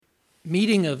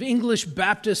meeting of English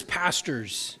Baptist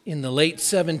pastors in the late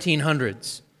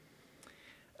 1700s.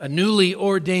 A newly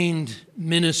ordained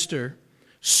minister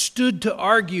stood to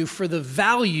argue for the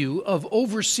value of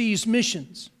overseas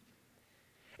missions.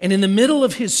 And in the middle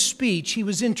of his speech, he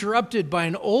was interrupted by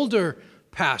an older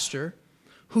pastor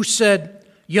who said,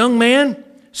 "Young man,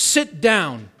 sit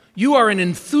down. You are an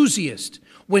enthusiast.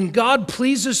 When God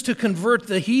pleases to convert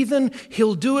the heathen,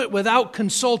 He'll do it without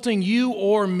consulting you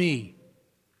or me."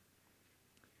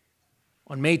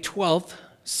 On May 12th,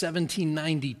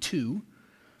 1792,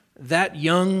 that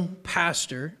young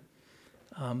pastor,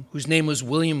 whose name was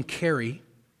William Carey,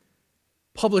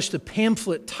 published a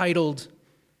pamphlet titled,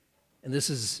 and this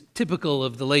is typical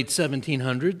of the late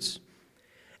 1700s,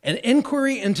 "An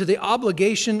Inquiry into the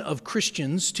Obligation of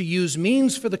Christians to Use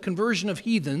Means for the Conversion of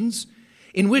Heathens,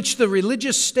 in which the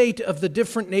religious state of the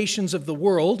different nations of the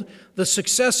world, the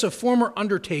success of former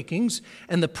undertakings,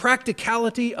 and the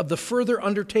practicality of the further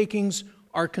undertakings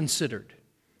are considered."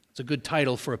 It's a good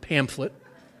title for a pamphlet.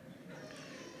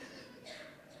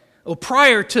 Well,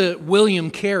 prior to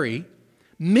William Carey,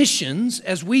 missions,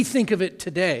 as we think of it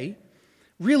today,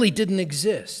 really didn't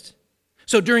exist.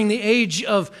 So during the age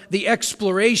of the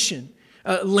exploration,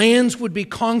 lands would be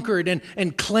conquered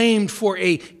and claimed for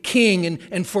a king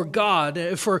and for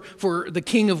God, for the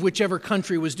king of whichever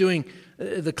country was doing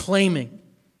the claiming.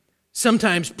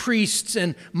 Sometimes priests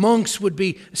and monks would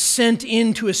be sent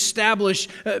in to establish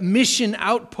mission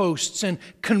outposts and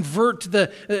convert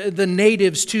the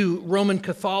natives to Roman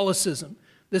Catholicism.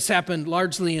 This happened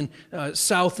largely in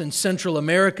South and Central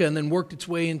America and then worked its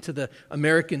way into the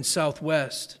American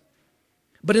Southwest.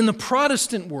 But in the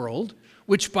Protestant world,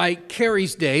 which by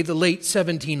Carey's day, the late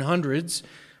 1700s,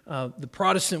 the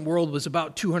Protestant world was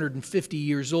about 250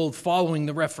 years old following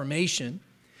the Reformation,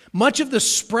 much of the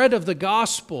spread of the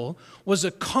gospel was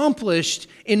accomplished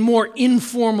in more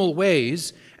informal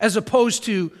ways as opposed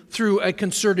to through a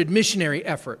concerted missionary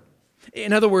effort.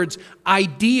 In other words,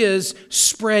 ideas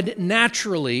spread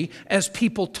naturally as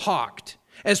people talked,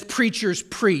 as preachers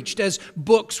preached, as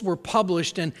books were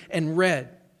published and read.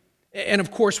 And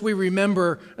of course, we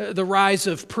remember the rise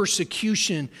of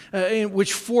persecution,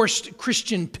 which forced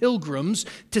Christian pilgrims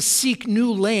to seek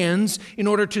new lands in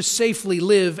order to safely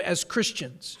live as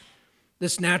Christians.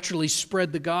 This naturally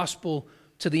spread the gospel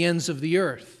to the ends of the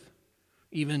earth,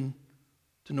 even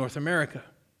to North America.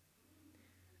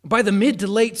 By the mid to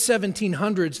late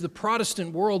 1700s, the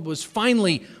Protestant world was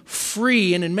finally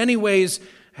free and in many ways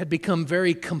had become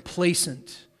very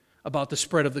complacent about the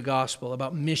spread of the gospel,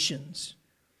 about missions.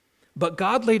 But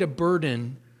God laid a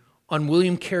burden on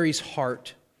William Carey's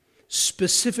heart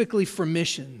specifically for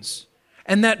missions,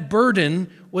 and that burden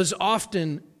was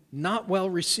often not well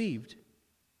received.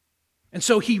 And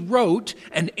so he wrote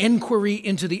An Inquiry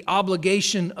into the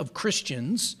Obligation of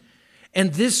Christians,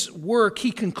 and this work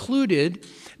he concluded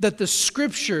that the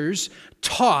Scriptures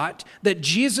taught that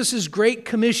Jesus' Great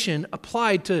Commission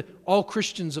applied to all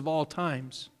Christians of all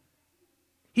times.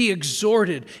 He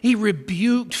exhorted, he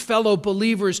rebuked fellow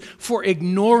believers for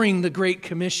ignoring the Great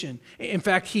Commission. In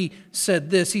fact, he said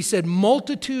this, he said,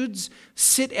 "Multitudes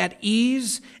sit at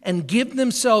ease and give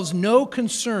themselves no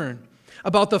concern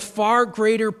about the far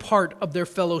greater part of their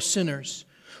fellow sinners,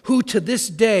 who to this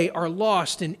day are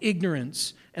lost in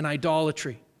ignorance and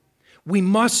idolatry. We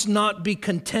must not be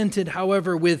contented,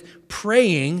 however, with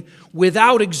praying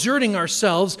without exerting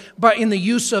ourselves, but in the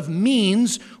use of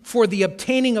means for the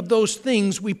obtaining of those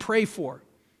things we pray for."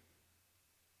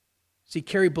 See,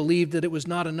 Carey believed that it was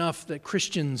not enough that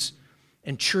Christians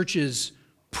and churches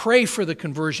pray for the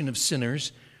conversion of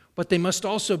sinners, but they must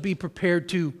also be prepared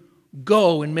to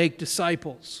go and make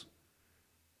disciples.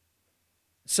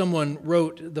 Someone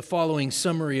wrote the following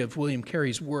summary of William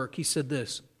Carey's work. He said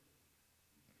this,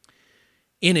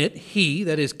 "In it, he,"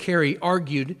 that is Carey,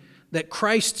 argued that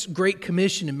Christ's Great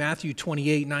Commission in Matthew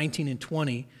 28, 19 and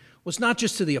 20 was not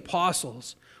just to the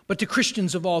apostles, but to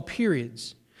Christians of all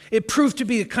periods. It proved to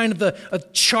be a kind of a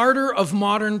charter of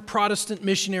modern Protestant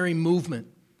missionary movement.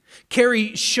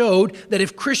 Carey showed that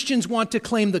if Christians want to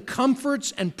claim the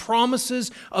comforts and promises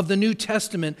of the New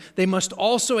Testament, they must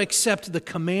also accept the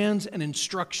commands and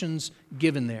instructions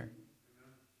given there.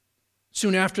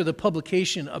 Soon after the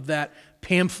publication of that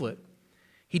pamphlet,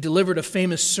 he delivered a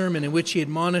famous sermon in which he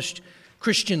admonished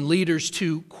Christian leaders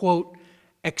to, quote,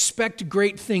 "expect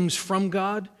great things from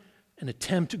God and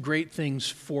attempt great things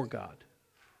for God."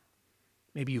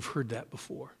 Maybe you've heard that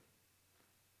before.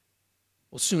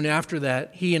 Well, soon after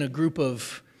that, he and a group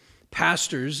of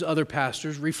pastors, other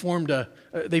pastors, formed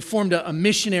a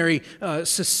missionary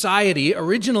society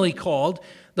originally called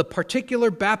the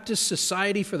Particular Baptist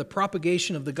Society for the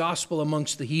Propagation of the Gospel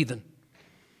Amongst the Heathen.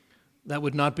 That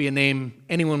would not be a name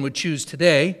anyone would choose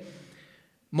today.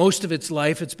 Most of its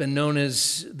life, it's been known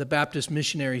as the Baptist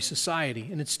Missionary Society,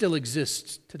 and it still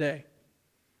exists today.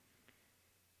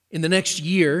 In the next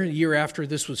year, a year after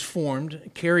this was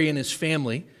formed, Carey and his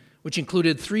family, which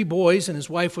included 3 boys, and his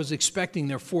wife was expecting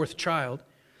their 4th child,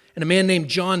 and a man named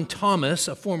John Thomas,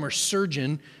 a former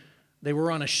surgeon, they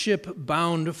were on a ship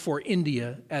bound for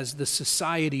India as the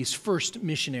Society's first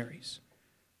missionaries.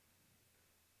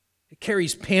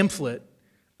 Carey's pamphlet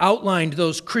outlined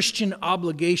those Christian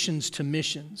obligations to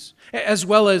missions, as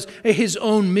well as his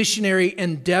own missionary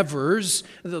endeavors,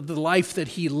 the life that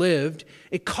he lived.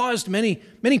 It caused many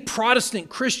Protestant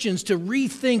Christians to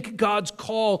rethink God's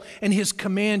call and his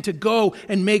command to go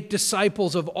and make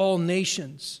disciples of all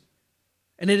nations.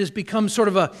 And it has become sort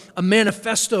of a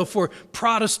manifesto for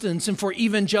Protestants and for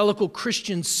evangelical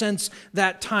Christians since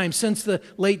that time, since the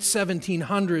late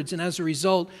 1700s. And as a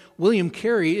result, William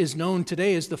Carey is known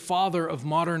today as the father of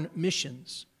modern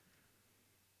missions.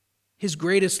 His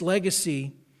greatest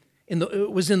legacy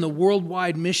was in the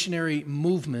worldwide missionary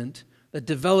movement that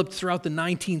developed throughout the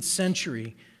 19th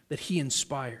century that he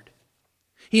inspired.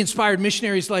 He inspired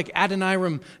missionaries like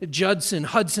Adoniram Judson,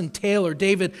 Hudson Taylor,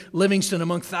 David Livingstone,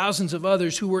 among thousands of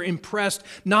others who were impressed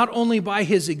not only by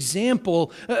his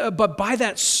example, but by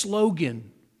that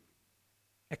slogan,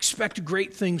 expect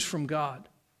great things from God,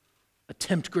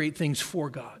 attempt great things for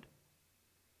God.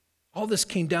 All this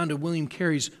came down to William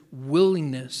Carey's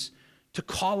willingness to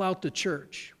call out the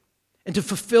church and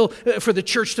for the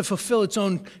church to fulfill its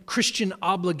own Christian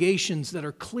obligations that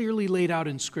are clearly laid out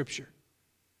in Scripture.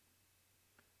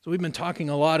 So we've been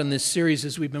talking a lot in this series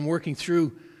as we've been working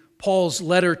through Paul's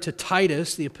letter to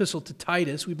Titus, the epistle to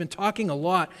Titus. We've been talking a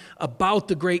lot about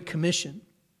the Great Commission.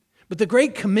 But the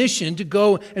Great Commission to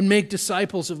go and make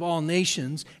disciples of all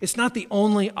nations, it's not the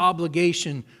only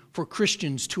obligation for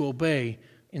Christians to obey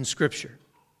in Scripture.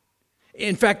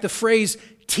 In fact, the phrase,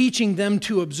 teaching them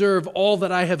to observe all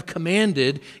that I have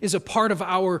commanded, is a part of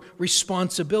our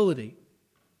responsibility.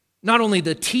 Not only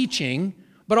the teaching,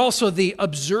 but also the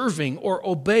observing or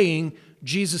obeying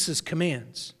Jesus'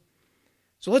 commands.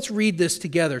 So let's read this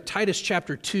together. Titus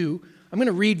chapter 2. I'm going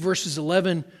to read verses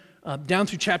 11 down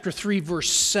through chapter 3, verse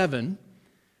 7.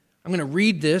 I'm going to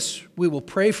read this. We will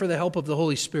pray for the help of the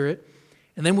Holy Spirit.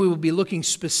 And then we will be looking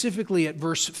specifically at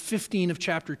verse 15 of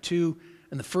chapter 2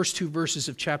 and the first 2 verses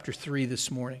of chapter 3 this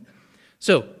morning.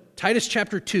 So, Titus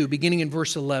chapter 2, beginning in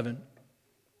verse 11.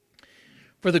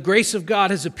 For the grace of God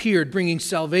has appeared, bringing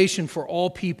salvation for all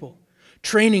people,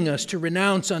 training us to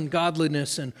renounce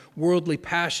ungodliness and worldly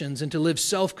passions, and to live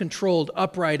self-controlled,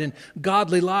 upright, and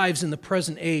godly lives in the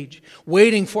present age,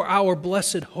 waiting for our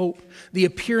blessed hope, the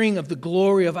appearing of the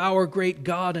glory of our great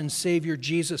God and Savior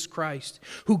Jesus Christ,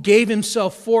 who gave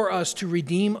himself for us to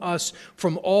redeem us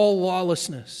from all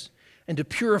lawlessness, and to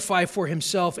purify for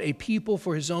himself a people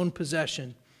for his own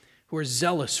possession, who are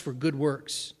zealous for good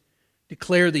works.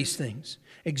 Declare these things.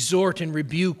 Exhort and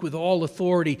rebuke with all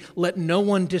authority. Let no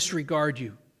one disregard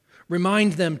you.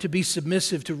 Remind them to be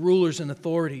submissive to rulers and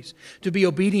authorities, to be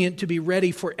obedient, to be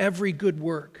ready for every good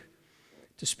work,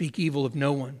 to speak evil of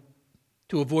no one,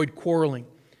 to avoid quarreling,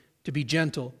 to be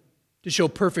gentle, to show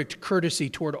perfect courtesy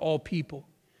toward all people.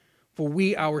 For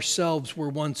we ourselves were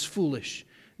once foolish,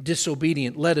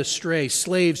 disobedient, led astray,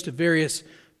 slaves to various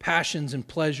passions and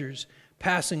pleasures,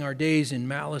 passing our days in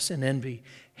malice and envy,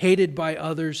 hated by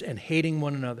others and hating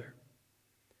one another.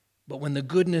 But when the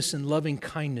goodness and loving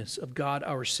kindness of God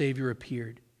our Savior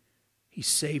appeared, he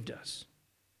saved us,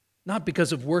 not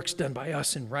because of works done by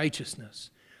us in righteousness,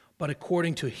 but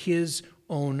according to his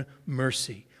own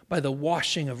mercy, by the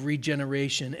washing of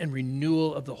regeneration and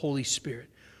renewal of the Holy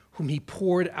Spirit, whom he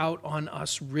poured out on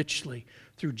us richly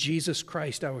through Jesus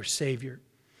Christ our Savior,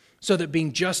 so that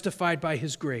being justified by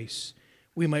his grace,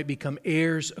 we might become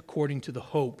heirs according to the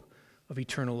hope of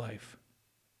eternal life.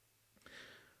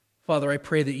 Father, I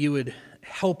pray that you would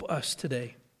help us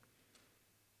today.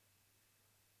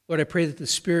 Lord, I pray that the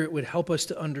Spirit would help us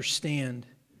to understand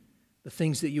the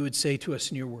things that you would say to us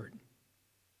in your word.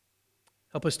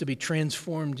 Help us to be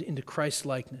transformed into Christ's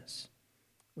likeness.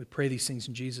 We pray these things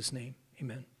in Jesus' name.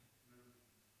 Amen.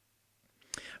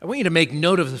 I want you to make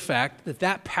note of the fact that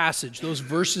that passage, those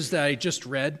verses that I just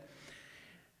read,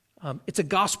 it's a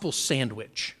gospel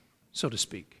sandwich, so to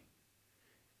speak.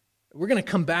 We're going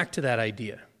to come back to that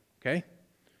idea, okay?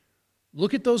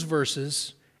 Look at those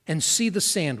verses and see the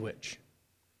sandwich.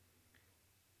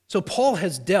 So Paul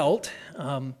has dealt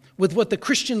with what the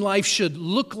Christian life should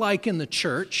look like in the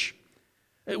church,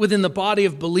 within the body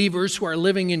of believers who are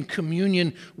living in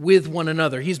communion with one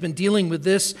another. He's been dealing with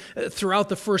this throughout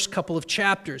the first couple of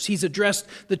chapters. He's addressed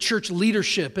the church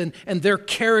leadership and their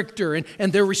character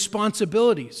and their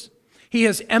responsibilities. He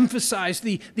has emphasized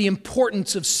the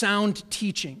importance of sound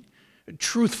teaching,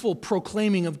 truthful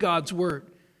proclaiming of God's word.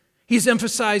 He's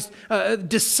emphasized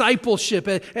discipleship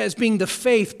as being the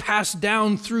faith passed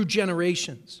down through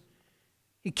generations.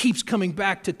 He keeps coming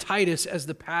back to Titus as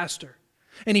the pastor.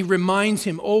 And he reminds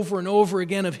him over and over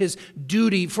again of his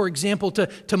duty, for example,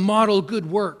 to model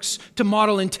good works, to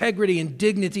model integrity and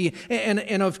dignity,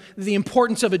 and of the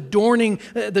importance of adorning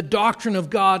the doctrine of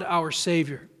God, our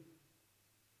Savior.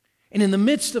 And in the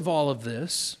midst of all of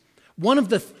this, one of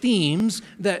the themes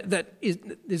that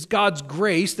is God's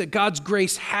grace, that God's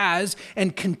grace has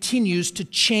and continues to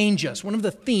change us. One of the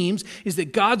themes is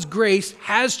that God's grace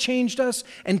has changed us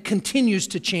and continues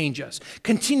to change us,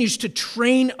 continues to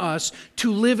train us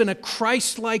to live in a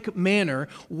Christ-like manner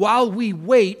while we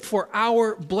wait for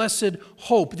our blessed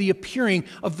hope, the appearing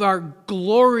of our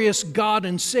glorious God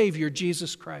and Savior,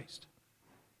 Jesus Christ,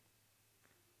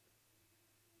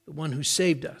 the one who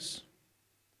saved us,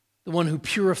 the one who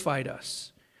purified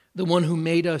us, the one who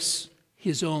made us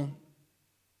his own.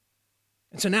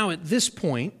 And so now at this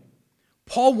point,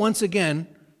 Paul once again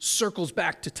circles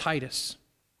back to Titus.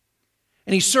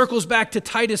 And he circles back to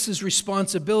Titus's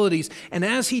responsibilities. And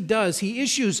as he does, he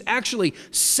issues actually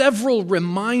several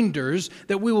reminders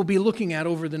that we will be looking at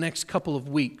over the next couple of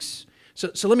weeks.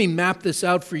 So let me map this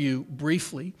out for you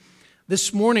briefly.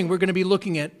 This morning, we're going to be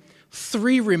looking at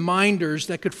 3 reminders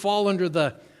that could fall under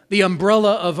the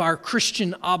umbrella of our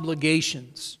Christian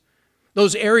obligations.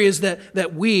 Those areas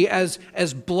that we as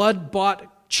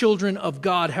blood-bought children of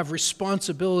God have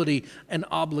responsibility and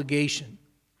obligation.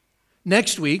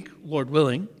 Next week, Lord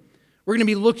willing, we're going to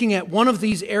be looking at one of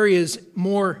these areas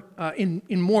more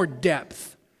in more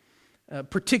depth,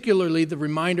 particularly the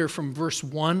reminder from verse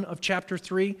 1 of chapter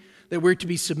 3 that we're to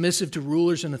be submissive to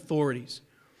rulers and authorities.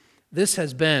 This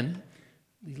has been,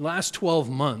 the last 12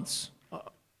 months,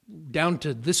 down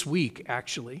to this week,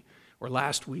 actually, or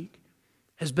last week,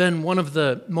 has been one of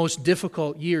the most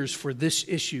difficult years for this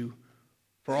issue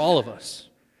for all of us,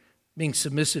 being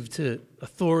submissive to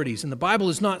authorities. And the Bible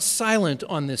is not silent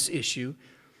on this issue.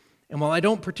 And while I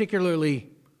don't particularly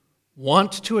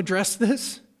want to address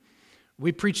this,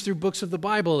 we preach through books of the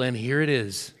Bible, and here it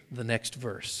is, the next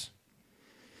verse.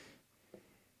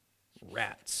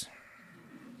 Rats.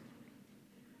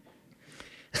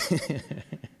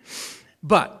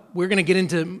 But we're going to get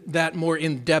into that more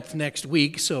in depth next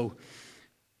week, so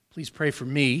please pray for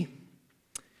me.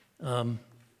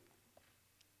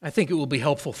 I think it will be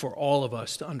helpful for all of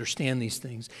us to understand these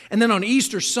things. And then on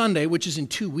Easter Sunday, which is in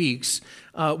 2 weeks,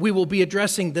 we will be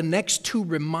addressing the next 2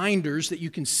 reminders that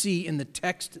you can see in the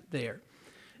text there.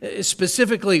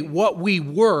 Specifically, what we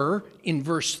were in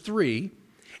verse 3,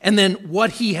 and then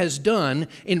what he has done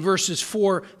in verses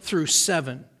 4 through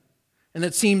 7. And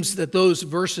it seems that those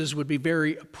verses would be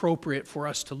very appropriate for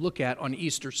us to look at on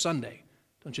Easter Sunday,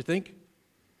 don't you think?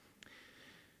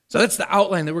 So that's the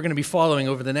outline that we're going to be following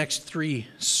over the next 3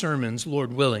 sermons,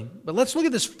 Lord willing. But let's look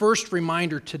at this first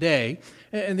reminder today.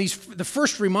 And the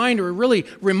first reminder are really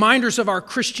reminders of our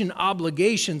Christian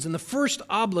obligations. And the first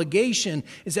obligation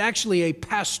is actually a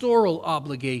pastoral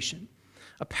obligation.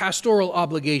 A pastoral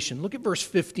obligation. Look at verse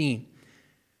 15.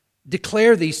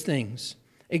 Declare these things.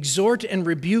 Exhort and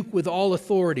rebuke with all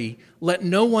authority. Let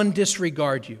no one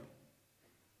disregard you.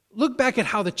 Look back at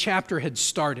how the chapter had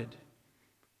started.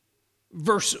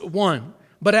 Verse 1,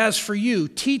 but as for you,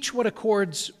 teach what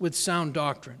accords with sound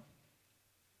doctrine.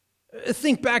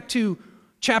 Think back to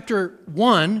chapter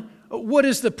 1. What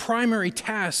is the primary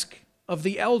task of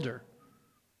the elder?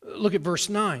 Look at verse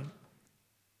 9.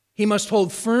 He must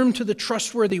hold firm to the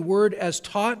trustworthy word as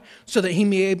taught, so that he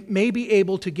may be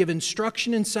able to give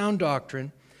instruction in sound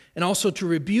doctrine, and also to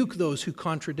rebuke those who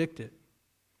contradict it.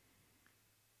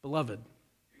 Beloved,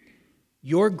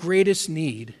 your greatest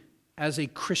need as a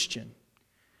Christian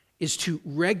is to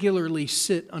regularly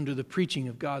sit under the preaching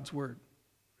of God's word.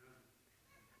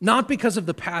 Not because of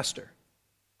the pastor,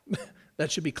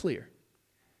 that should be clear,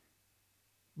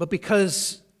 but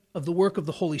because of the work of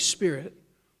the Holy Spirit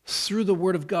through the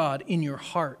word of God in your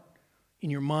heart,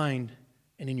 in your mind,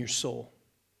 and in your soul.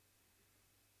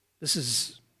 This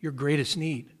is your greatest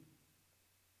need.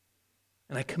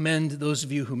 And I commend those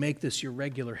of you who make this your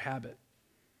regular habit.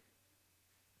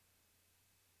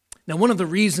 Now, one of the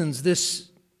reasons this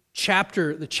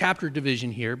the chapter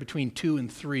division here between 2 and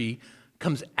 3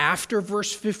 comes after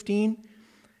verse 15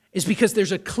 is because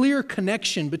there's a clear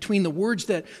connection between the words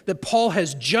that Paul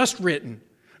has just written,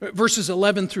 verses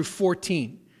 11 through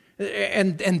 14.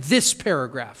 And this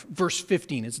paragraph, verse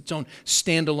 15, is its own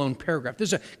standalone paragraph.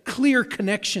 There's a clear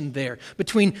connection there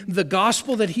between the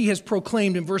gospel that he has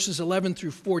proclaimed in verses 11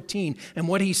 through 14 and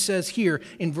what he says here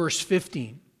in verse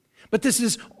 15. But this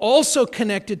is also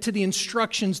connected to the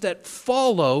instructions that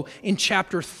follow in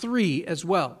chapter 3 as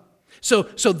well. So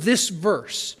this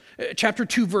verse, chapter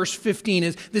 2, verse 15,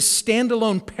 is this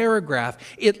standalone paragraph.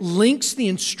 It links the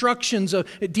instructions of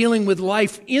dealing with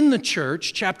life in the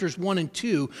church, chapters 1 and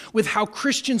 2, with how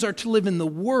Christians are to live in the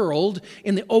world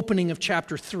in the opening of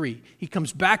chapter 3. He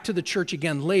comes back to the church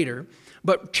again later,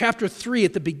 but chapter 3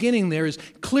 at the beginning there is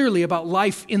clearly about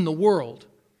life in the world.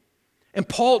 And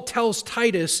Paul tells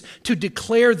Titus to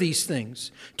declare these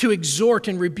things, to exhort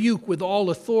and rebuke with all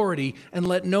authority, and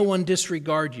let no one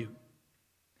disregard you.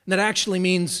 And that actually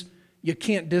means you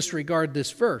can't disregard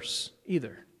this verse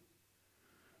either.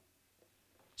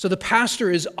 So the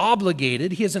pastor is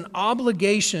obligated, he has an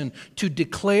obligation to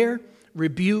declare,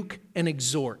 rebuke, and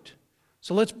exhort.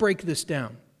 So let's break this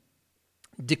down.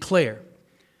 Declare.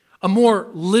 A more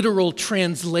literal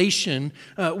translation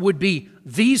would be,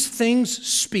 these things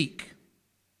speak.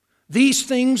 These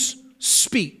things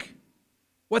speak.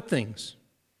 What things?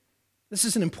 This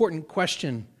is an important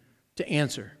question to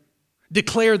answer.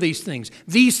 Declare these things.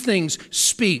 These things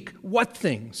speak. What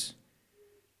things?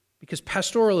 Because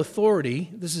pastoral authority,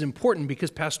 this is important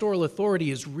because pastoral authority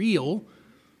is real,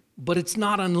 but it's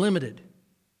not unlimited.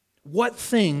 What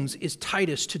things is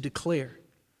Titus to declare?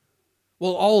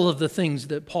 Well, all of the things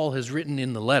that Paul has written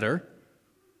in the letter,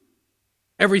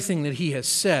 everything that he has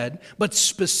said, but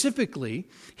specifically,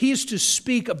 he is to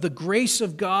speak of the grace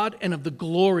of God and of the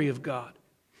glory of God.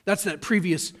 That's that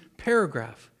previous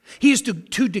paragraph. He is to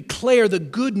declare the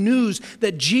good news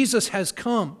that Jesus has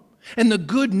come and the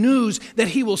good news that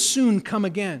he will soon come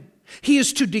again. He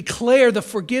is to declare the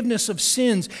forgiveness of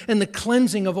sins and the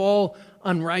cleansing of all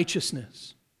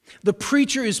unrighteousness. The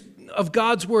preacher of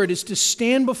God's word is to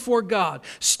stand before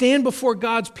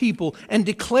God's people, and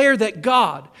declare that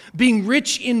God, being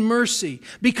rich in mercy,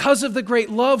 because of the great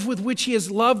love with which he has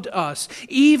loved us,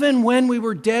 even when we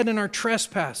were dead in our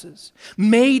trespasses,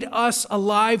 made us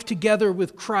alive together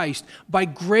with Christ. By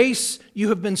grace you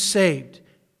have been saved.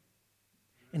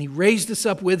 And he raised us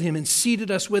up with him and seated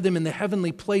us with him in the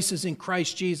heavenly places in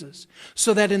Christ Jesus,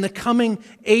 so that in the coming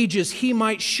ages he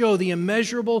might show the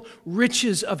immeasurable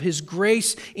riches of his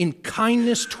grace in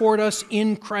kindness toward us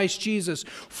in Christ Jesus.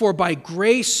 For by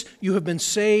grace you have been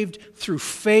saved through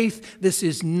faith. This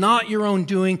is not your own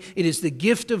doing. It is the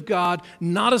gift of God,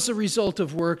 not as a result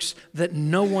of works, that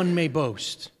no one may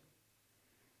boast.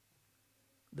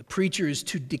 The preacher is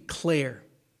to declare,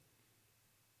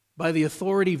 by the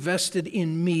authority vested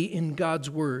in me in God's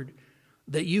word,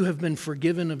 that you have been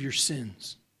forgiven of your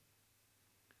sins.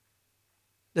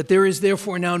 That there is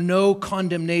therefore now no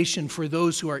condemnation for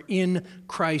those who are in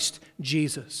Christ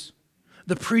Jesus.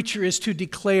 The preacher is to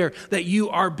declare that you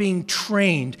are being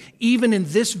trained, even in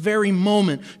this very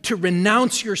moment, to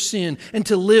renounce your sin and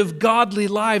to live godly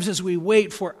lives as we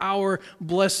wait for our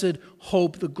blessed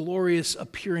hope, the glorious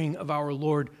appearing of our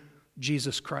Lord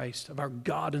Jesus Christ, of our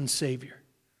God and Savior,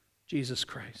 Jesus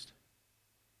Christ.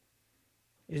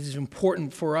 It is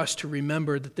important for us to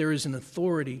remember that there is an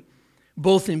authority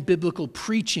both in biblical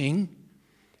preaching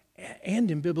and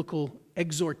in biblical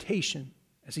exhortation,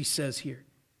 as he says here.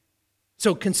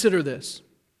 So consider this.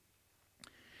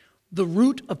 The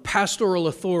root of pastoral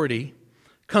authority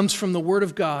comes from the Word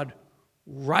of God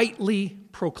rightly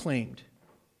proclaimed.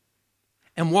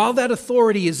 And while that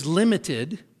authority is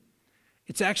limited,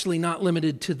 it's actually not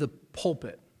limited to the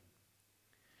pulpit.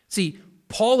 See,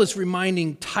 Paul is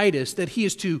reminding Titus that he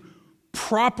is to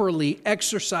properly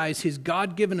exercise his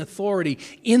God-given authority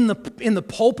in the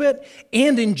pulpit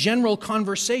and in general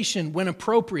conversation when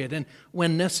appropriate and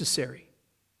when necessary.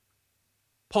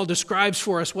 Paul describes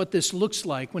for us what this looks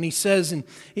like when he says, and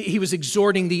he was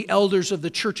exhorting the elders of the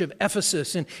church of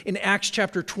Ephesus in Acts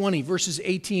chapter 20, verses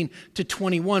 18 to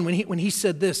 21, when he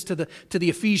said this to the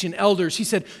Ephesian elders. He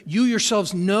said, "You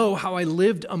yourselves know how I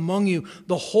lived among you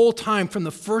the whole time from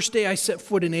the first day I set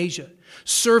foot in Asia,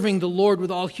 serving the Lord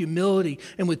with all humility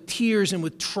and with tears and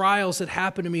with trials that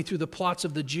happened to me through the plots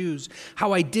of the Jews,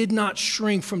 how I did not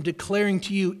shrink from declaring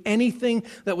to you anything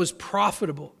that was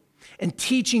profitable, and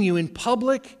teaching you in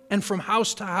public and from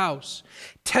house to house,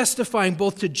 testifying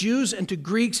both to Jews and to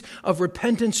Greeks of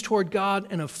repentance toward God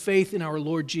and of faith in our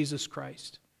Lord Jesus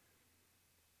Christ."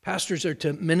 Pastors are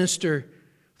to minister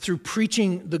through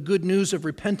preaching the good news of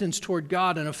repentance toward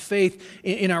God and of faith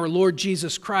in our Lord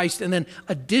Jesus Christ. And then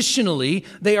additionally,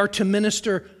 they are to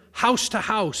minister house to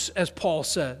house, as Paul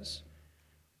says.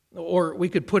 Or we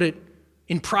could put it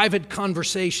in private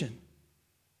conversation.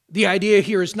 The idea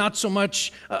here is not so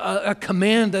much a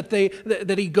command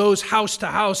that he goes house to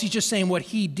house. He's just saying what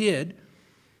he did.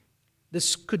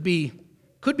 This could be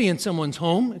in someone's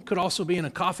home. It could also be in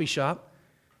a coffee shop.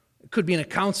 It could be in a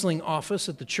counseling office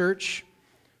at the church.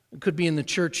 It could be in the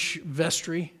church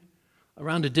vestry,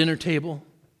 around a dinner table.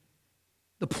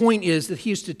 The point is that he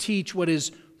used to teach what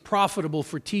is profitable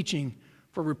for teaching,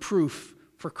 for reproof,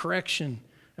 for correction,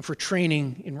 and for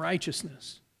training in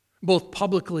righteousness, both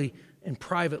publicly and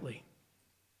privately.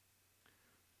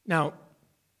 Now,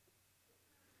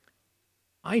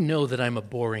 I know that I'm a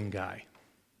boring guy.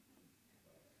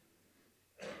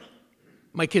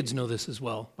 My kids know this as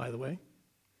well, by the way.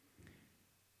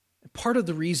 And part of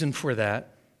the reason for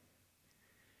that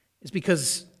is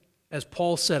because, as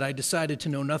Paul said, I decided to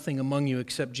know nothing among you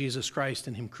except Jesus Christ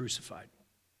and Him crucified.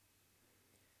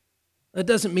 That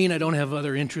doesn't mean I don't have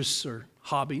other interests or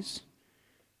hobbies.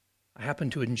 I happen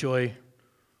to enjoy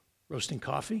roasting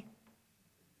coffee,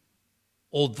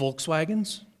 old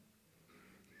Volkswagens,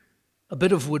 a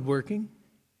bit of woodworking,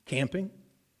 camping,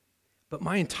 but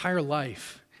my entire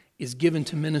life is given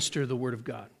to minister the Word of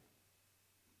God.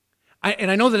 And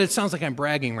I know that it sounds like I'm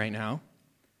bragging right now,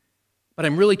 but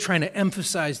I'm really trying to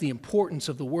emphasize the importance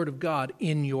of the Word of God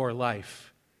in your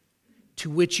life, to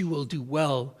which you will do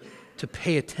well to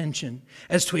pay attention,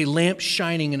 as to a lamp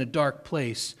shining in a dark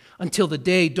place, until the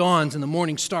day dawns and the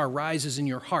morning star rises in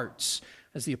your hearts,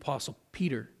 as the Apostle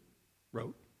Peter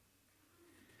wrote.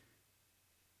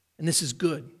 And this is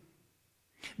good.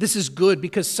 This is good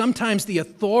because sometimes the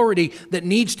authority that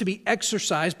needs to be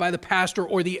exercised by the pastor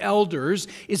or the elders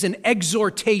is an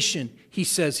exhortation, he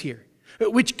says here,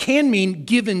 which can mean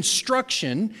give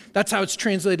instruction. That's how it's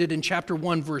translated in chapter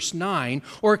 1, verse 9.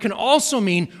 Or it can also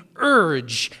mean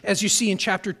urge, as you see in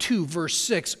chapter 2, verse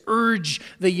 6. Urge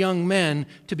the young men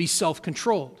to be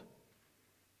self-controlled.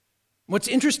 What's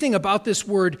interesting about this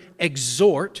word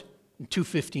exhort, in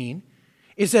 2:15,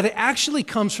 is that it actually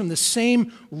comes from the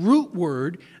same root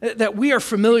word that we are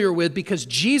familiar with because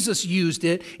Jesus used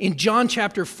it in John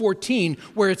chapter 14,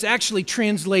 where it's actually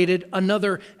translated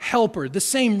another helper. The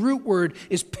same root word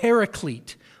is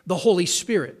paraclete, the Holy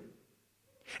Spirit.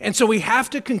 And so we have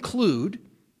to conclude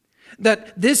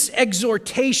that this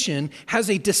exhortation has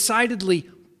a decidedly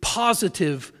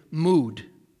positive mood.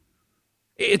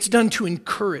 It's done to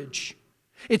encourage.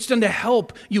 It's done to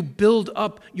help you build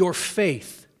up your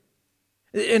faith.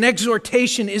 An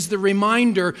exhortation is the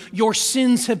reminder your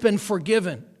sins have been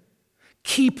forgiven.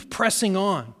 Keep pressing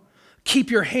on. Keep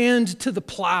your hand to the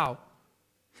plow.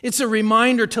 It's a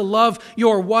reminder to love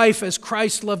your wife as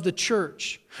Christ loved the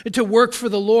church, to work for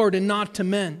the Lord and not to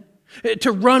men,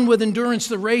 to run with endurance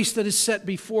the race that is set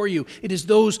before you. It is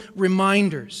those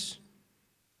reminders.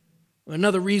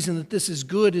 Another reason that this is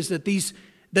good is that these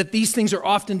things are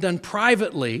often done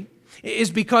privately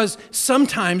is because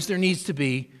sometimes there needs to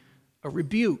be a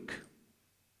rebuke.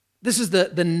 This is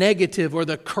the negative or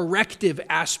the corrective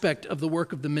aspect of the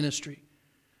work of the ministry.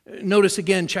 Notice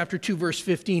again, chapter 2, verse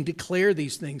 15, declare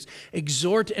these things.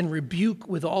 Exhort and rebuke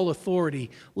with all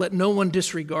authority. Let no one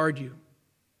disregard you.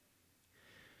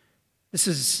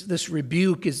 This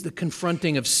rebuke is the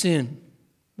confronting of sin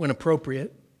when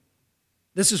appropriate.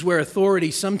 This is where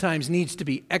authority sometimes needs to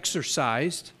be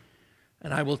exercised.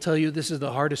 And I will tell you, this is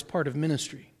the hardest part of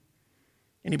ministry.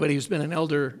 Anybody who's been an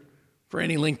elder for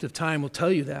any length of time will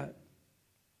tell you that.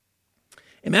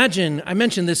 Imagine, I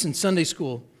mentioned this in Sunday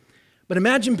school, but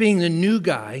imagine being the new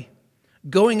guy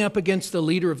going up against the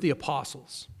leader of the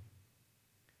apostles.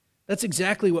 That's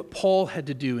exactly what Paul had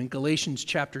to do in Galatians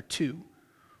chapter 2.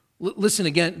 Listen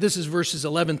again, this is verses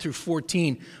 11 through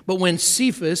 14. But when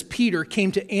Cephas, Peter,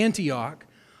 came to Antioch,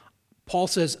 Paul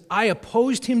says, I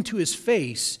opposed him to his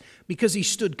face because he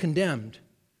stood condemned.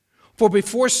 For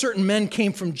before certain men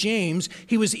came from James,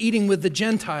 he was eating with the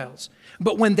Gentiles.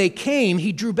 But when they came,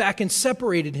 he drew back and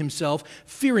separated himself,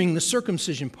 fearing the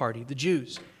circumcision party, the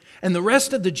Jews. And the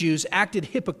rest of the Jews acted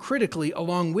hypocritically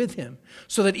along with him,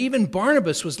 so that even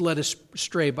Barnabas was led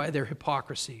astray by their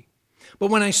hypocrisy.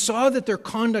 But when I saw that their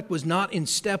conduct was not in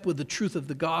step with the truth of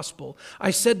the gospel,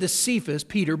 I said to Cephas,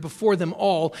 Peter, before them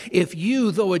all, if you,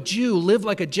 though a Jew, live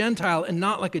like a Gentile and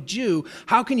not like a Jew,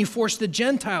 how can you force the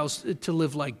Gentiles to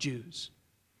live like Jews?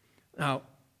 Now,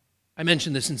 I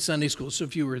mentioned this in Sunday school, so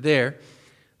if you were there,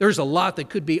 there's a lot that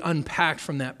could be unpacked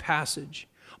from that passage.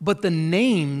 But the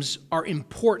names are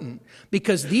important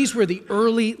because these were the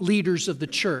early leaders of the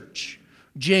church: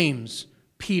 James,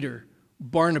 Peter,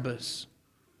 Barnabas.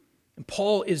 And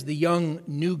Paul is the young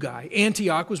new guy.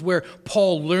 Antioch was where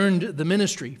Paul learned the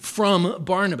ministry from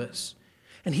Barnabas.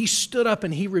 And he stood up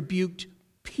and he rebuked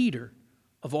Peter,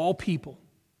 of all people.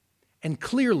 And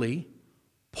clearly,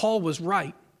 Paul was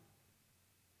right.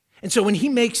 And so when he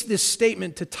makes this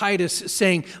statement to Titus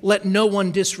saying, let no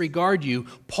one disregard you,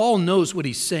 Paul knows what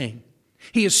he's saying.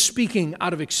 He is speaking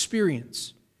out of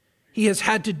experience. He has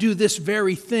had to do this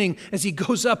very thing as he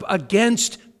goes up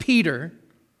against Peter,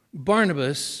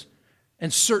 Barnabas,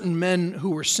 and certain men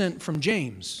who were sent from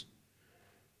James,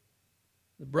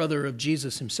 the brother of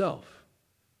Jesus himself,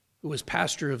 who was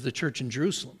pastor of the church in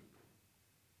Jerusalem.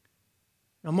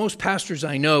 Now, most pastors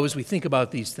I know, as we think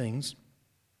about these things,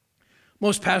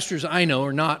 most pastors I know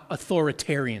are not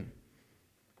authoritarian,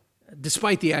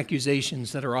 despite the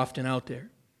accusations that are often out there.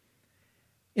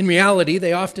 In reality,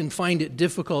 they often find it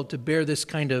difficult to bear this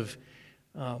kind of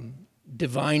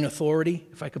divine authority,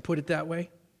 if I could put it that way.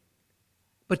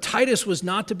 But Titus was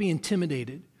not to be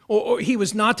intimidated, or he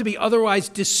was not to be otherwise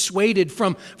dissuaded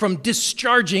from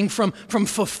discharging, from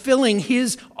fulfilling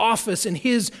his office and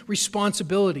his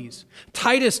responsibilities.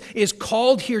 Titus is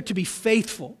called here to be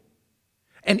faithful.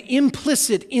 And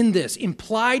implicit in this,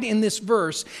 implied in this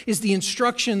verse, is the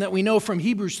instruction that we know from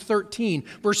Hebrews 13,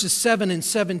 verses 7 and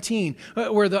 17,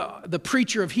 where the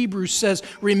preacher of Hebrews says,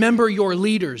 remember your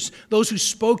leaders, those who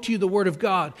spoke to you the word of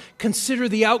God. Consider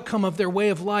the outcome of their way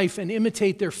of life and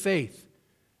imitate their faith.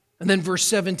 And then verse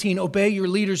 17, obey your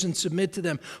leaders and submit to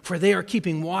them, for they are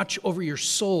keeping watch over your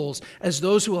souls as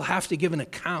those who will have to give an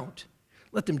account.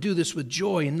 Let them do this with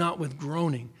joy and not with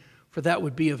groaning, for that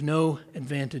would be of no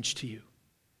advantage to you.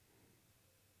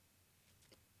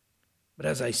 But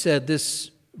as I said,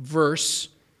 this verse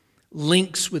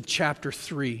links with chapter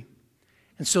 3.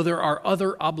 And so there are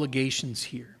other obligations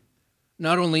here.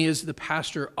 Not only is the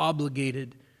pastor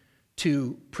obligated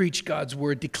to preach God's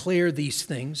word, declare these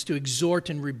things, to exhort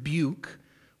and rebuke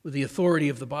with the authority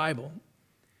of the Bible,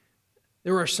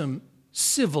 there are some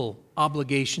civil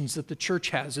obligations that the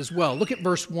church has as well. Look at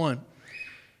verse 1.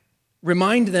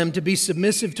 Remind them to be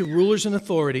submissive to rulers and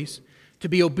authorities, to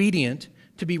be obedient,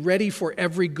 to be ready for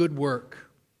every good work.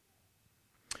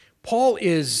 Paul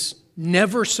is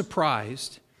never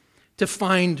surprised to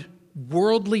find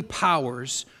worldly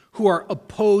powers who are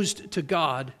opposed to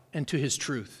God and to his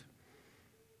truth.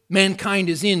 Mankind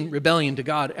is in rebellion to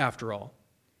God, after all.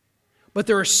 But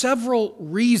there are several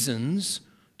reasons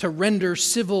to render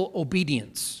civil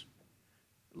obedience.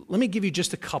 Let me give you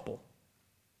just a couple.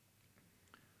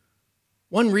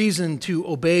 One reason to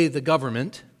obey the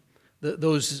government,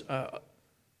 those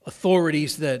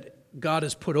authorities that God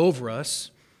has put over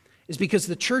us, is because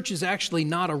the church is actually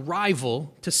not a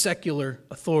rival to secular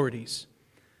authorities.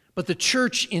 But the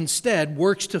church instead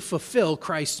works to fulfill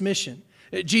Christ's mission.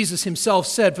 Jesus himself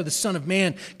said, for the Son of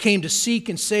Man came to seek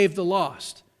and save the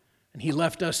lost. And he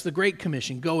left us the Great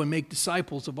Commission, go and make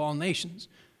disciples of all nations,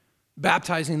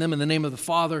 baptizing them in the name of the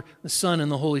Father, the Son,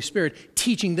 and the Holy Spirit,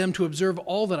 teaching them to observe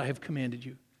all that I have commanded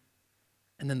you.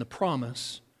 And then the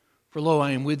promise, for lo,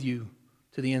 I am with you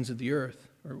to the ends of the earth,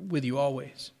 or with you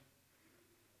always.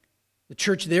 The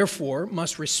church, therefore,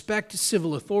 must respect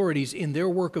civil authorities in their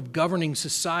work of governing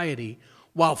society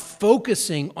while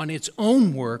focusing on its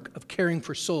own work of caring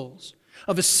for souls,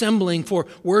 of assembling for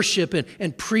worship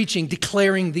and preaching,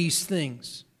 declaring these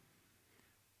things.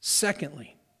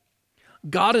 Secondly,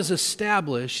 God has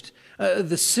established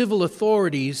the civil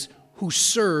authorities who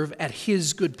serve at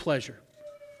his good pleasure.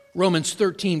 Romans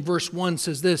 13, verse 1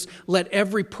 says this, let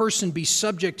every person be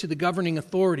subject to the governing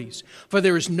authorities, for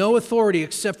there is no authority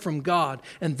except from God,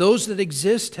 and those that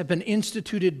exist have been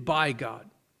instituted by God.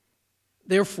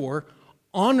 Therefore,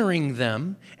 honoring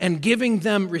them and giving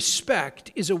them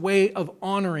respect is a way of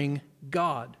honoring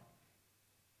God.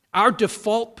 Our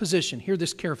default position, hear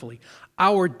this carefully,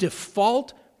 our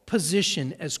default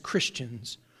position as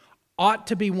Christians ought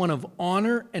to be one of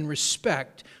honor and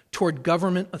respect toward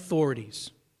government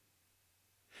authorities.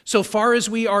 So far as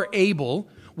we are able,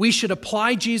 we should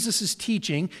apply Jesus'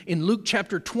 teaching in Luke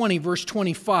chapter 20, verse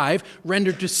 25,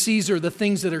 render to Caesar the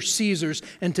things that are Caesar's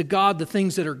and to God the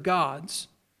things that are God's.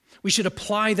 We should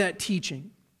apply that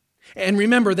teaching. And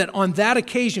remember that on that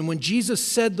occasion, when Jesus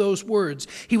said those words,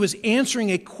 he was answering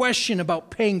a question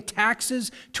about paying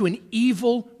taxes to an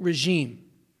evil regime,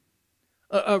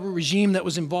 a regime that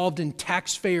was involved in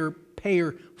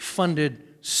taxpayer-funded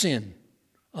sin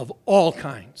of all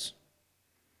kinds.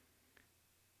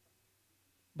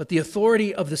 But the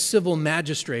authority of the civil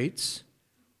magistrates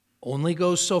only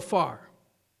goes so far.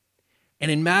 And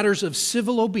in matters of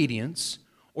civil obedience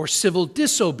or civil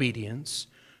disobedience,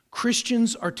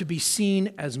 Christians are to be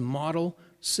seen as model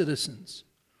citizens,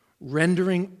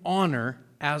 rendering honor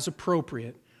as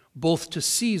appropriate, both to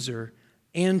Caesar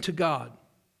and to God.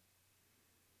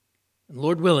 And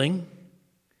Lord willing,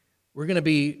 we're going to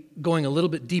be going a little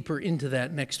bit deeper into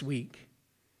that next week,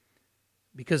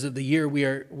 because of the year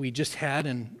we just had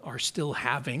and are still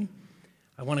having,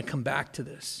 I want to come back to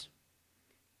this.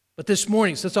 But this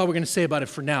morning, so that's all we're going to say about it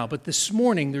for now, but this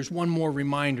morning there's one more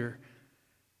reminder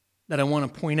that I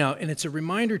want to point out, and it's a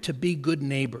reminder to be good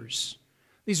neighbors.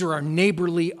 These are our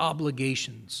neighborly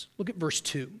obligations. Look at verse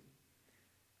 2.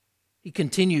 He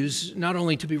continues not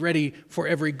only to be ready for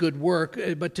every good work,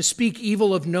 but to speak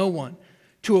evil of no one,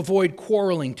 to avoid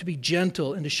quarreling, to be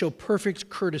gentle, and to show perfect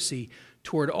courtesy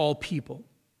toward all people.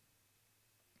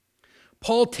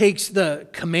 Paul takes the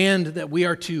command that we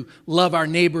are to love our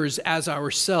neighbors as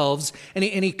ourselves, and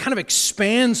he kind of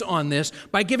expands on this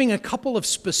by giving a couple of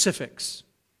specifics.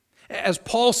 As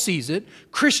Paul sees it,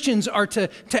 Christians are to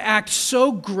act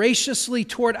so graciously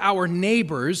toward our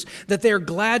neighbors that they're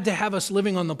glad to have us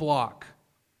living on the block,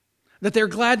 that they're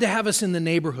glad to have us in the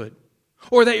neighborhood,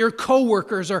 or that your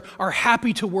coworkers are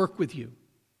happy to work with you.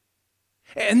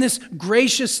 And this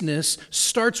graciousness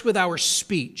starts with our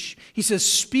speech. He says,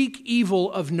 speak evil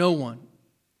of no one.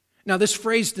 Now, this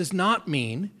phrase does not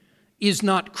mean is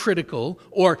not critical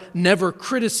or never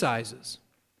criticizes.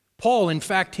 Paul, in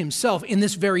fact, himself, in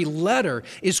this very letter,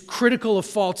 is critical of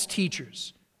false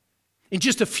teachers. In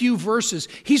just a few verses,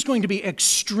 he's going to be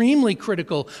extremely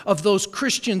critical of those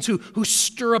Christians who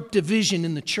stir up division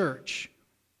in the church.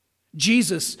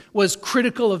 Jesus was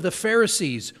critical of the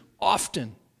Pharisees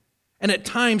often, and at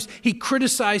times he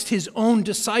criticized his own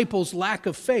disciples' lack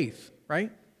of faith,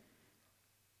 right?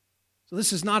 So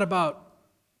this is not about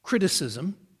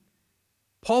criticism.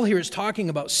 Paul here is talking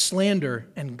about slander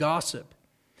and gossip.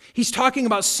 He's talking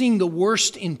about seeing the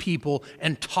worst in people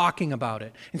and talking about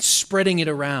it and spreading it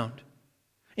around.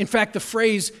 In fact, the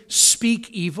phrase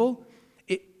speak evil,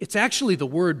 it's actually the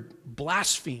word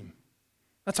blaspheme.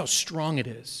 That's how strong it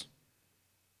is.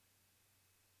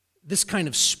 This kind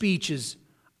of speech is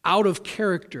out of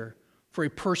character for a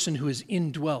person who is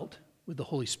indwelt with the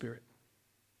Holy Spirit.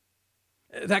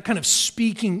 That kind of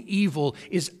speaking evil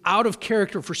is out of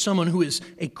character for someone who is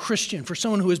a Christian, for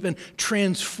someone who has been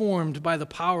transformed by the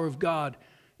power of God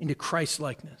into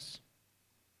Christ-likeness.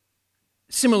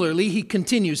 Similarly, he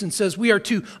continues and says we are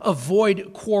to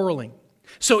avoid quarreling.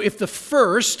 So if the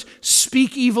first,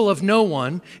 speak evil of no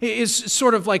one, is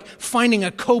sort of like finding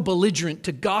a co-belligerent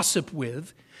to gossip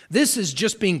with, this is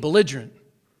just being belligerent,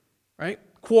 right?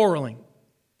 Quarreling.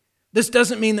 This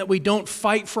doesn't mean that we don't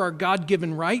fight for our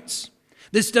God-given rights.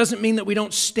 This doesn't mean that we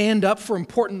don't stand up for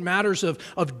important matters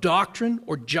of doctrine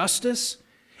or justice.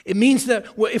 It means that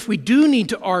if we do need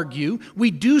to argue,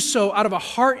 we do so out of a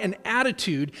heart and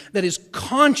attitude that is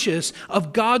conscious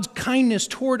of God's kindness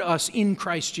toward us in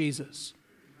Christ Jesus.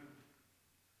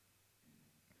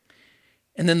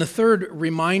 And then the third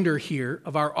reminder here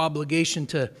of our obligation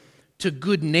to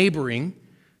good neighboring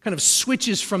kind of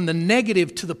switches from the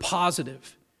negative to the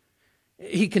positive.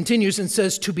 He continues and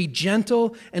says, to be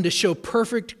gentle and to show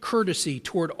perfect courtesy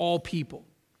toward all people.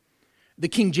 The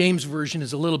King James Version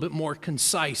is a little bit more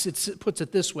concise. It puts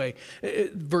it this way.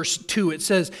 Verse 2, it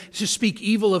says, to speak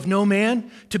evil of no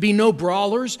man, to be no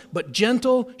brawlers, but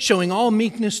gentle, showing all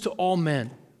meekness to all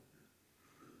men.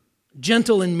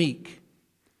 Gentle and meek.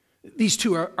 These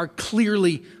two are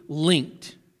clearly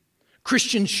linked.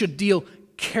 Christians should deal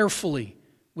carefully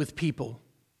with people,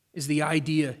 is the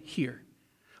idea here.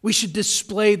 We should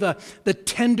display the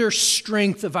tender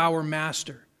strength of our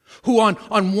Master, who on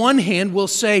one hand will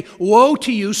say, woe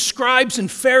to you, scribes and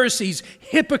Pharisees,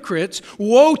 hypocrites,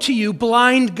 woe to you,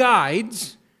 blind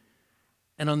guides.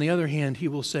 And on the other hand, he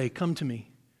will say, come to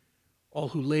me, all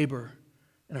who labor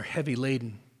and are heavy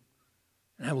laden,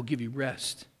 and I will give you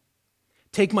rest.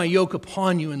 Take my yoke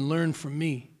upon you and learn from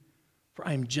me, for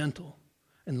I am gentle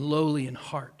and lowly in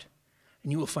heart,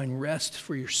 and you will find rest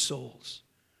for your souls.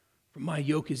 For my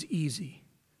yoke is easy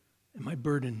and my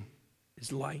burden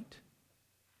is light.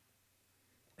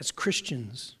 As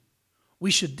Christians, we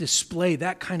should display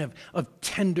that kind of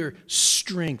tender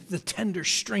strength, the tender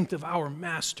strength of our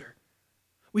Master.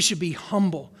 We should be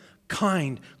humble,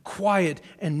 kind, quiet,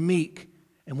 and meek.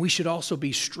 And we should also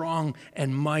be strong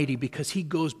and mighty because he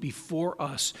goes before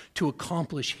us to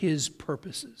accomplish his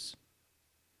purposes.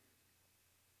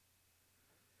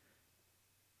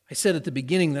 I said at the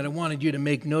beginning that I wanted you to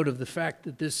make note of the fact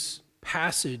that this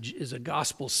passage is a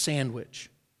gospel sandwich.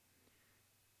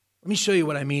 Let me show you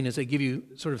what I mean as I give you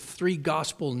sort of 3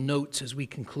 gospel notes as we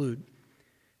conclude.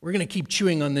 We're going to keep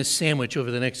chewing on this sandwich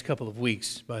over the next couple of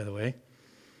weeks, by the way.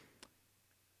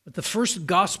 But the first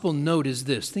gospel note is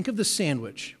this. Think of the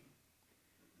sandwich.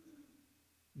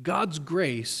 God's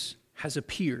grace has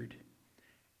appeared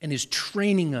and is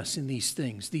training us in these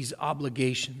things, these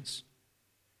obligations.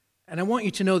 And I want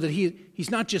you to know that he's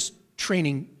not just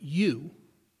training you.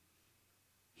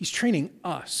 He's training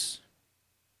us.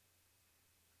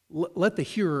 Let the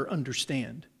hearer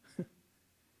understand.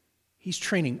 He's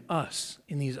training us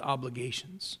in these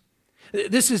obligations.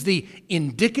 This is the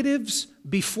indicatives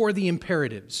before the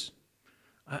imperatives.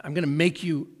 I'm going to make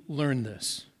you learn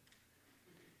this.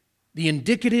 The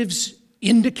indicatives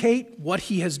indicate what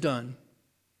he has done.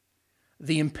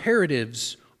 The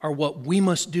imperatives are what we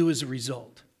must do as a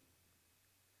result.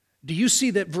 Do you see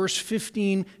that verse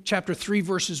 15, chapter 3,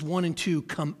 verses 1 and 2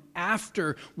 come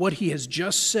after what he has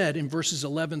just said in verses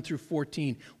 11 through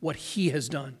 14, what he has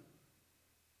done?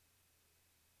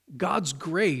 God's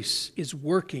grace is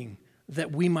working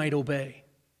that we might obey.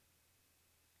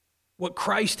 What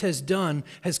Christ has done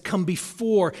has come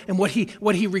before, and what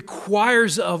he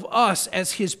requires of us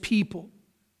as his people.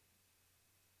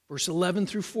 Verse 11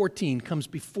 through 14 comes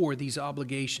before these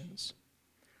obligations.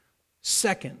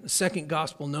 The second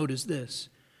gospel note is this: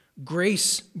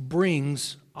 grace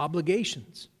brings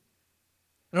obligations.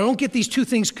 And I don't get these two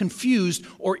things confused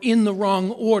or in the wrong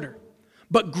order.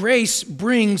 But grace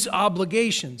brings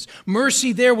obligations.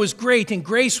 Mercy there was great, and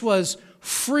grace was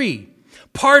free.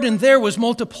 Pardon there was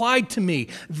multiplied to me.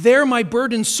 There my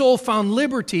burdened soul found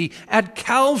liberty at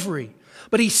Calvary.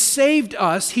 But he saved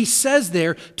us, he says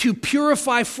there, to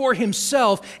purify for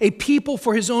himself a people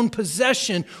for his own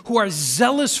possession who are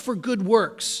zealous for good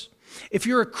works. If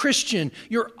you're a Christian,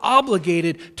 you're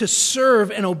obligated to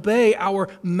serve and obey our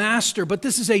master. But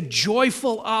this is a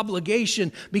joyful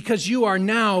obligation because you are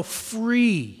now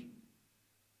free.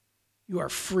 You are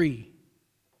free.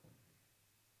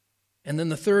 And then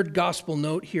the third gospel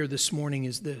note here this morning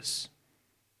is this: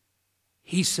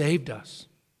 he saved us.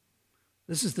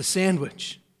 This is the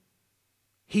sandwich.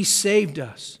 He saved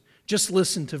us. Just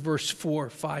listen to verse 4,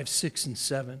 5, 6, and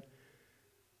 7.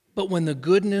 But when the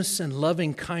goodness and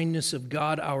loving kindness of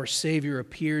God our Savior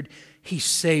appeared, he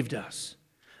saved us,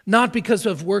 not because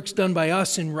of works done by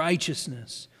us in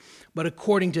righteousness, but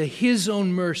according to his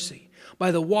own mercy, by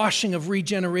the washing of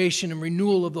regeneration and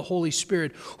renewal of the Holy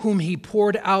Spirit, whom he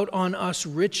poured out on us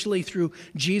richly through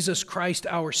Jesus Christ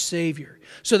our Savior,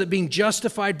 so that being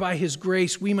justified by his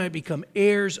grace, we might become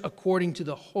heirs according to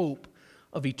the hope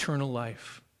of eternal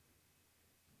life.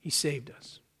 He saved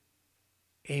us.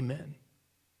 Amen.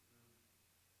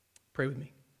 Pray with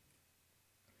me.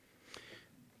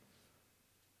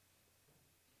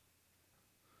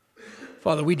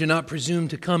 Father, we do not presume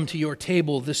to come to your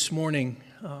table this morning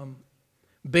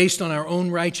based on our own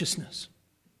righteousness,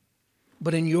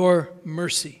 but in your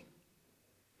mercy.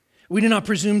 We do not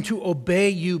presume to obey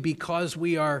you because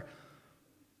we are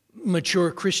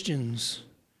mature Christians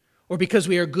or because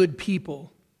we are good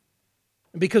people,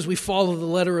 and because we follow the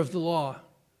letter of the law,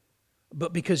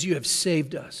 but because you have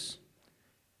saved us,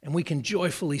 and we can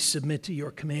joyfully submit to your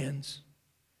commands,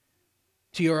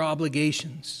 to your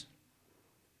obligations,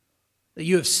 that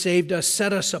you have saved us,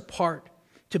 set us apart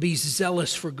to be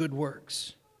zealous for good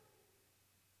works.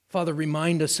 Father,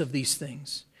 remind us of these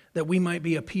things, that we might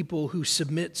be a people who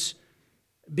submits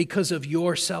because of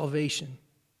your salvation.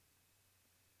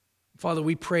 Father,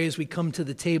 we pray as we come to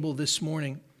the table this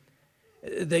morning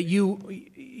that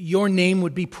your name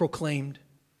would be proclaimed.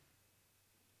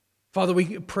 Father,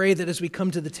 we pray that as we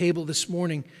come to the table this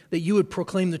morning, that you would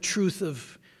proclaim the truth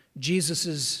of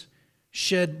Jesus'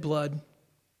 shed blood,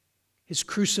 his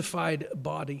crucified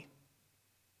body.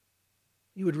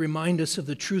 You would remind us of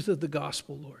the truth of the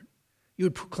gospel, Lord. You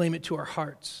would proclaim it to our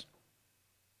hearts,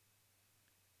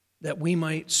 that we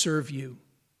might serve you.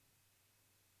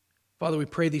 Father, we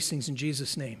pray these things in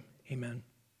Jesus' name. Amen.